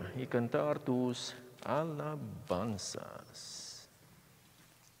eterna y cantar tus alabanzas.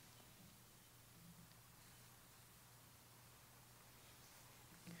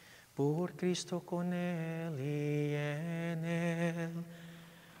 Por Cristo, con Él y en Él,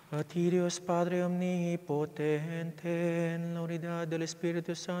 a ti Dios Padre omnipotente, en la unidad del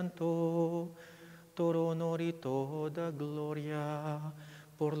Espíritu Santo, todo honor y toda gloria,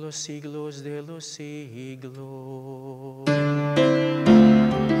 por los siglos de los siglos. Amén,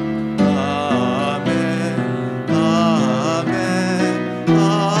 amén, amén,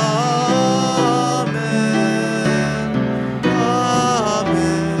 amén, amén,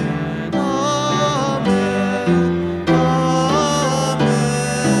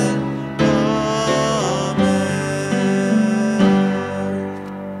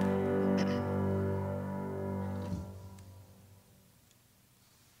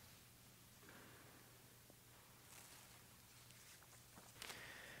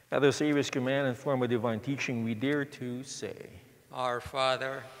 At the Savior's command and form of divine teaching, we dare to say, Our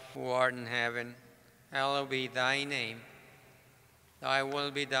Father, who art in heaven, hallowed be thy name. Thy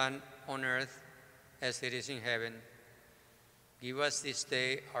will be done on earth as it is in heaven. Give us this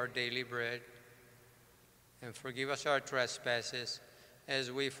day our daily bread, and forgive us our trespasses,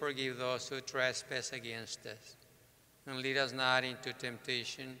 as we forgive those who trespass against us. And lead us not into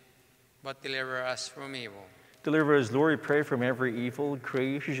temptation, but deliver us from evil. Deliver us, Lord, we pray, from every evil.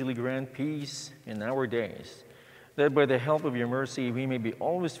 Graciously grant peace in our days, that by the help of your mercy we may be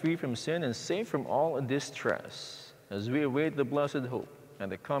always free from sin and safe from all distress, as we await the blessed hope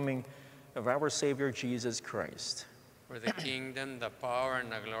and the coming of our Savior Jesus Christ. For the kingdom, the power,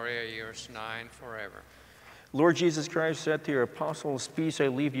 and the glory are yours now and forever. Lord Jesus Christ said to your apostles, peace I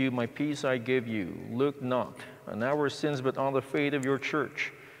leave you, my peace I give you. Look not on our sins, but on the faith of your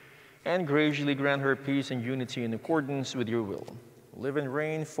church, and graciously grant her peace and unity in accordance with your will. Live and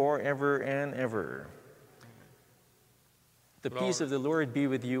reign forever and ever. The peace of the Lord be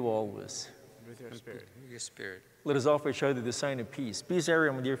with you always. With your spirit. Your spirit. Let us offer each other the sign of peace. Peace,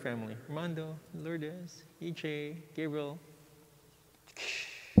 area, my dear family. Armando, Lourdes, EJ, Gabriel.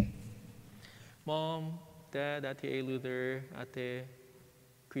 Mom, Dad, Ate A. Luther, Ate,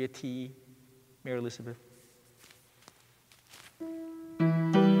 Kuya T, Mary Elizabeth.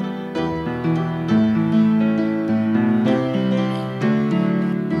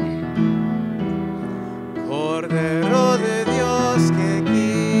 Cordero de Dios que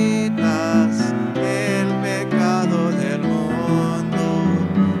quitas el pecado del mundo,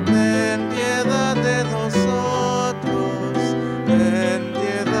 ten piedad de nosotros, ten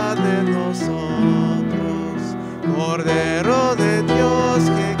piedad de nosotros. Cordero de Dios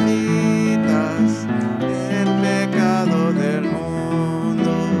que quitas el pecado del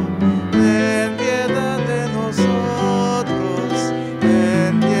mundo, ten piedad de nosotros,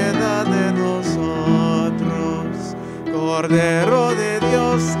 ten piedad de nosotros. Cordero de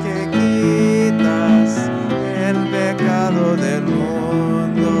Dios que quitas el pecado del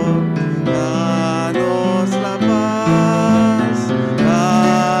mundo, danos la paz,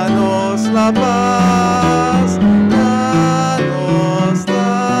 danos la paz, danos,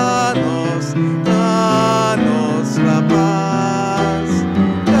 danos, danos la paz,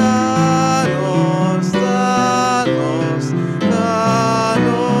 danos, danos,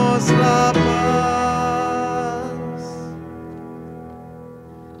 danos la paz.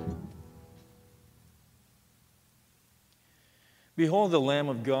 Behold the Lamb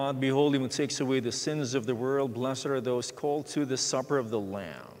of God, behold him who takes away the sins of the world. Blessed are those called to the supper of the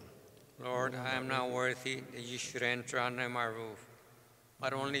Lamb. Lord, I am not worthy that you should enter under my roof,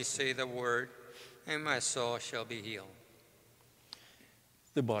 but only say the word, and my soul shall be healed.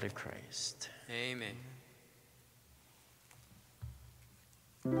 The body of Christ. Amen.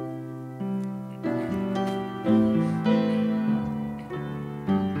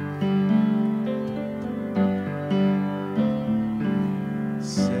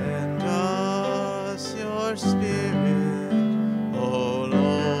 Send us your spirit, O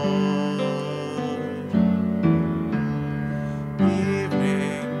Lord.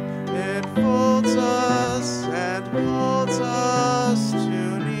 Evening enfolds us and holds us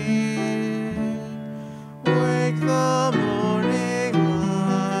too near. Wake the morning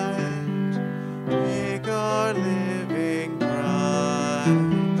light, make our living bright.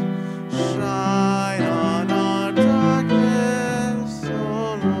 Shine on our darkness,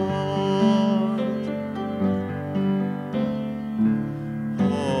 O Lord.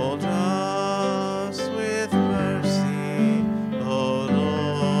 Hold us with mercy, O Lord.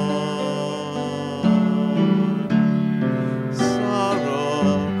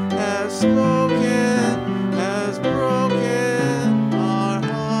 Sorrow has spoken, has broken our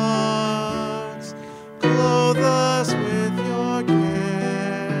hearts. Clothe us with your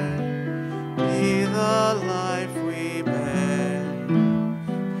care. Be the life we bear.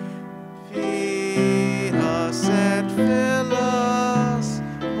 Feed us and fill us,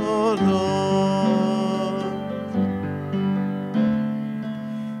 O Lord.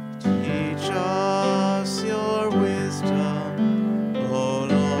 Teach us your wisdom, O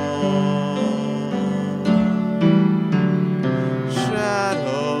Lord.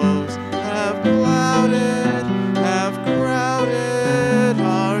 Shadows have clouded, have crowded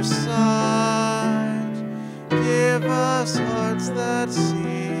our sight. Give us hearts that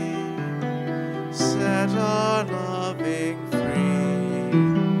see, set our loving free.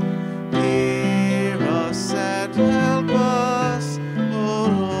 Hear us and help us, O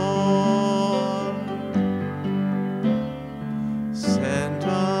Lord. Send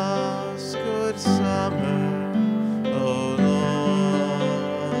us good summer, O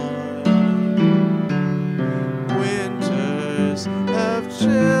Lord. Winters have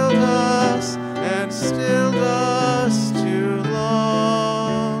chilled us and stilled us too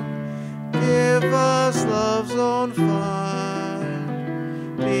long. Give us love's own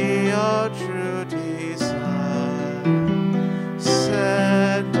fire, be our true desire.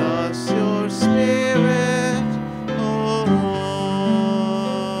 Send us your spirit, O Lord.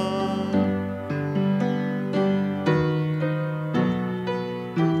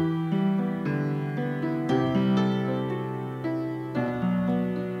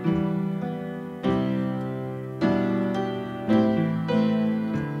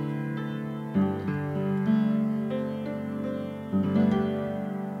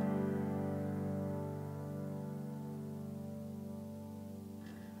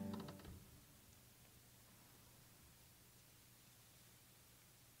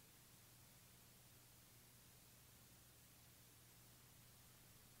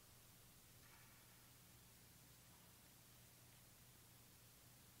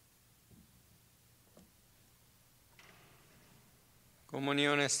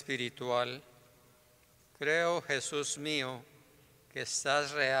 Comunión espiritual. Creo, Jesús mío, que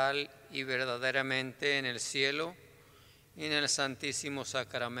estás real y verdaderamente en el cielo y en el santísimo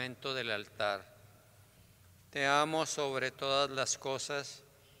sacramento del altar. Te amo sobre todas las cosas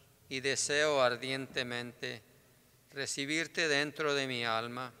y deseo ardientemente recibirte dentro de mi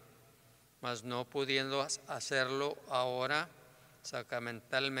alma, mas no pudiendo hacerlo ahora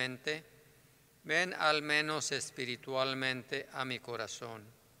sacramentalmente, ven al menos espiritualmente a mi corazón.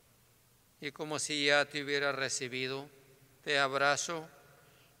 Y como si ya te hubiera recibido, te abrazo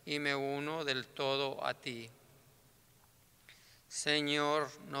y me uno del todo a ti. Señor,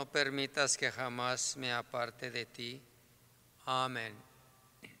 no permitas que jamás me aparte de ti. Amén.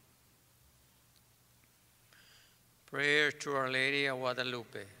 Prayer to Our Lady of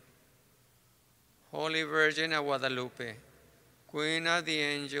Guadalupe. Holy Virgin of Guadalupe, Queen of the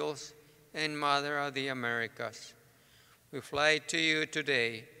Angels and Mother of the Americas, we fly to you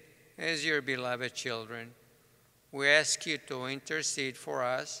today as your beloved children. We ask you to intercede for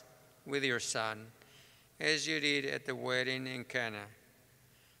us with your Son, as you did at the wedding in Cana.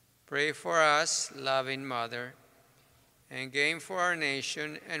 Pray for us, loving Mother, and gain for our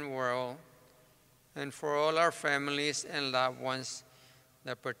nation and world, and for all our families and loved ones,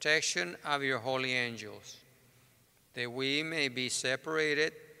 the protection of your holy angels, that we may be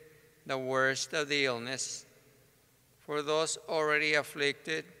separated the worst of the illness. For those already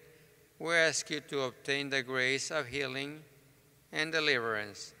afflicted, we ask you to obtain the grace of healing and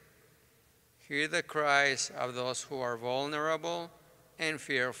deliverance. Hear the cries of those who are vulnerable and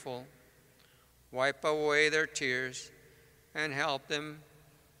fearful. Wipe away their tears and help them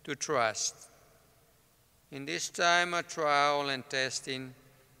to trust. In this time of trial and testing,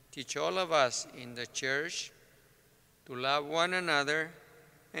 teach all of us in the church to love one another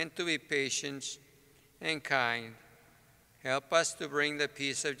and to be patient and kind. Help us to bring the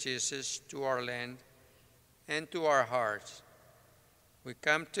peace of Jesus to our land and to our hearts. We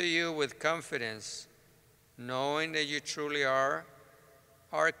come to you with confidence, knowing that you truly are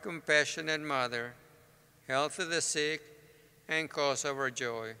our compassionate Mother, health of the sick and cause of our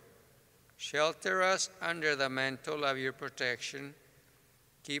joy. Shelter us under the mantle of your protection.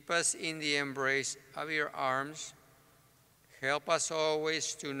 Keep us in the embrace of your arms. Help us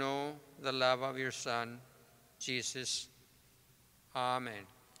always to know the love of your Son, Jesus. Amen.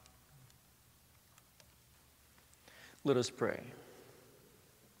 Let us pray.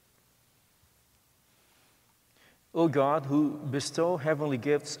 O God, who bestow heavenly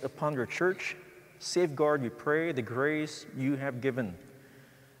gifts upon your church, safeguard, we pray, the grace you have given.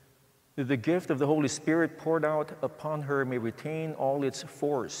 That the gift of the Holy Spirit poured out upon her may retain all its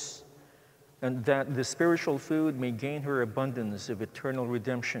force, and that the spiritual food may gain her abundance of eternal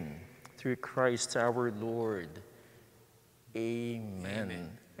redemption through Christ our Lord. Amen.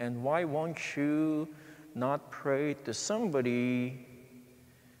 Amen. And why won't you not pray to somebody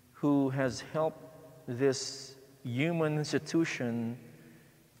who has helped this human institution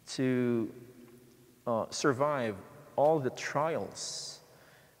to survive all the trials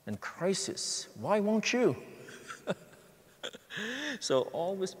and crisis? Why won't you? So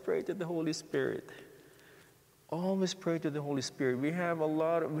always pray to the Holy Spirit. Always pray to the Holy Spirit. We have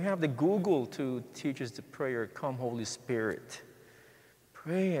the Google to teach us the prayer, Come Holy Spirit.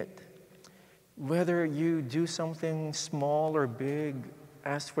 Pray it. Whether you do something small or big,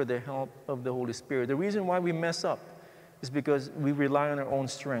 ask for the help of the Holy Spirit. The reason why we mess up is because we rely on our own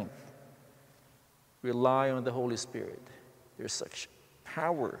strength. Rely on the Holy Spirit. There's such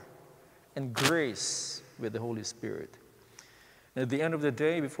power and grace with the Holy Spirit. And at the end of the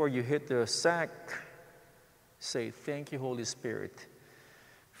day, before you hit the sack, say, thank you, Holy Spirit,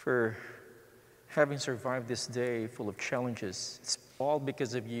 for having survived this day full of challenges. It's all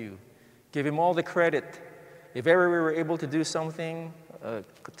because of you. Give him all the credit. If ever we were able to do something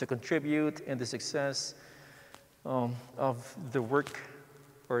to contribute in the success of the work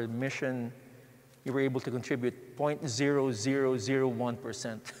or mission, you were able to contribute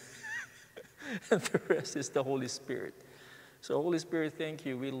 0.0001%. And the rest is the Holy Spirit. So Holy Spirit, thank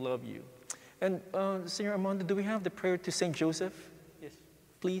you. We love you. And Signor Armando, do we have the prayer to St. Joseph? Yes.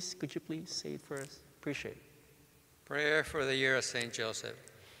 Please, could you please say it for us? Appreciate it. Prayer for the year of St. Joseph.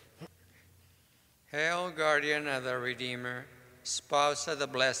 Hail, guardian of the Redeemer, spouse of the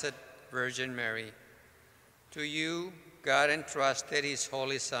Blessed Virgin Mary. To you, God entrusted his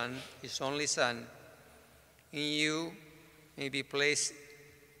holy Son, his only Son. In you,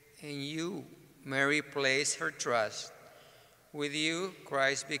 Mary placed her trust. With you,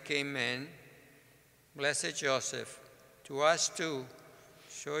 Christ became man. Blessed Joseph, to us too,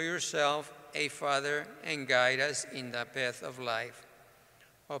 show yourself a father and guide us in the path of life.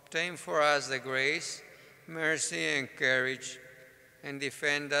 Obtain for us the grace, mercy, and courage, and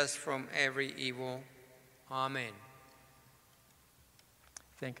defend us from every evil. Amen.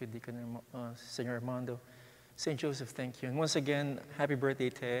 Thank you, Deacon Senor Armando. St. Joseph, thank you. And once again, happy birthday,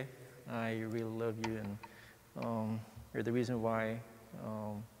 Te. I really love you, and you're the reason why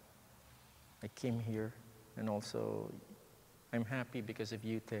I came here. And also, I'm happy because of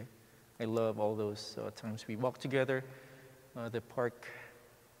you, Te. I love all those times we walked together, the park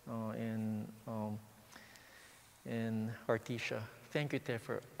in Artesia. Thank you, Te,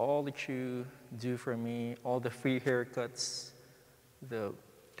 for all that you do for me, all the free haircuts, the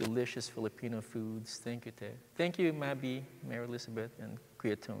delicious Filipino foods. Thank you, Te. Thank you, Mabi, Mary Elizabeth, and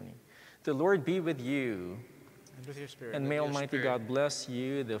Kuya Tony. The Lord be with you. And with your spirit. And may Almighty God bless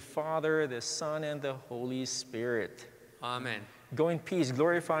you, the Father, the Son, and the Holy Spirit. Amen. Go in peace,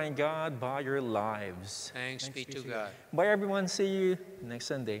 glorifying God by your lives. Thanks be to God. Bye, everyone. See you next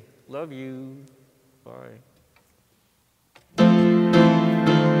Sunday. Love you. Bye.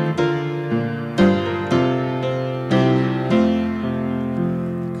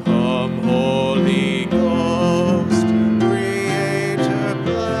 Come, Holy Ghost, Creator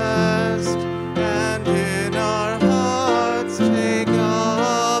blessed, and in our hearts take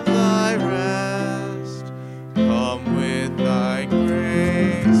up thy rest. Come with thy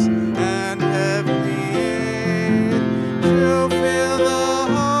grace and heavenly aid to fill the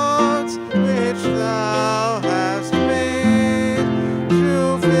hearts which thou hast made,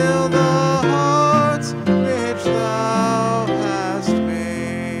 to fill the hearts which thou hast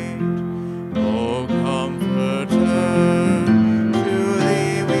made. O Comforter, to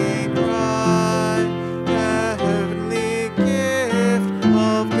thee we cry, the heavenly gift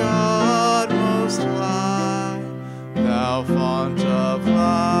of God Most High. Thou font of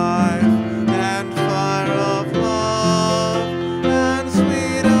life and fire of love, and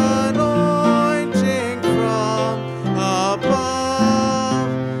sweet anointing from above,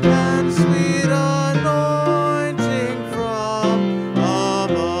 and sweet anointing from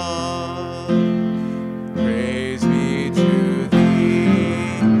above. Praise be to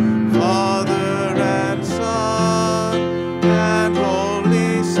thee, Father and Son, and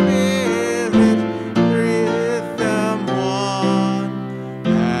Holy Spirit, with them one.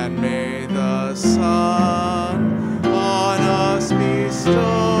 And may the Son on us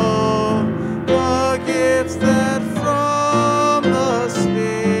bestow the gifts that from the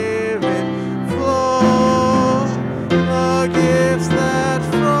Spirit flow, the gifts that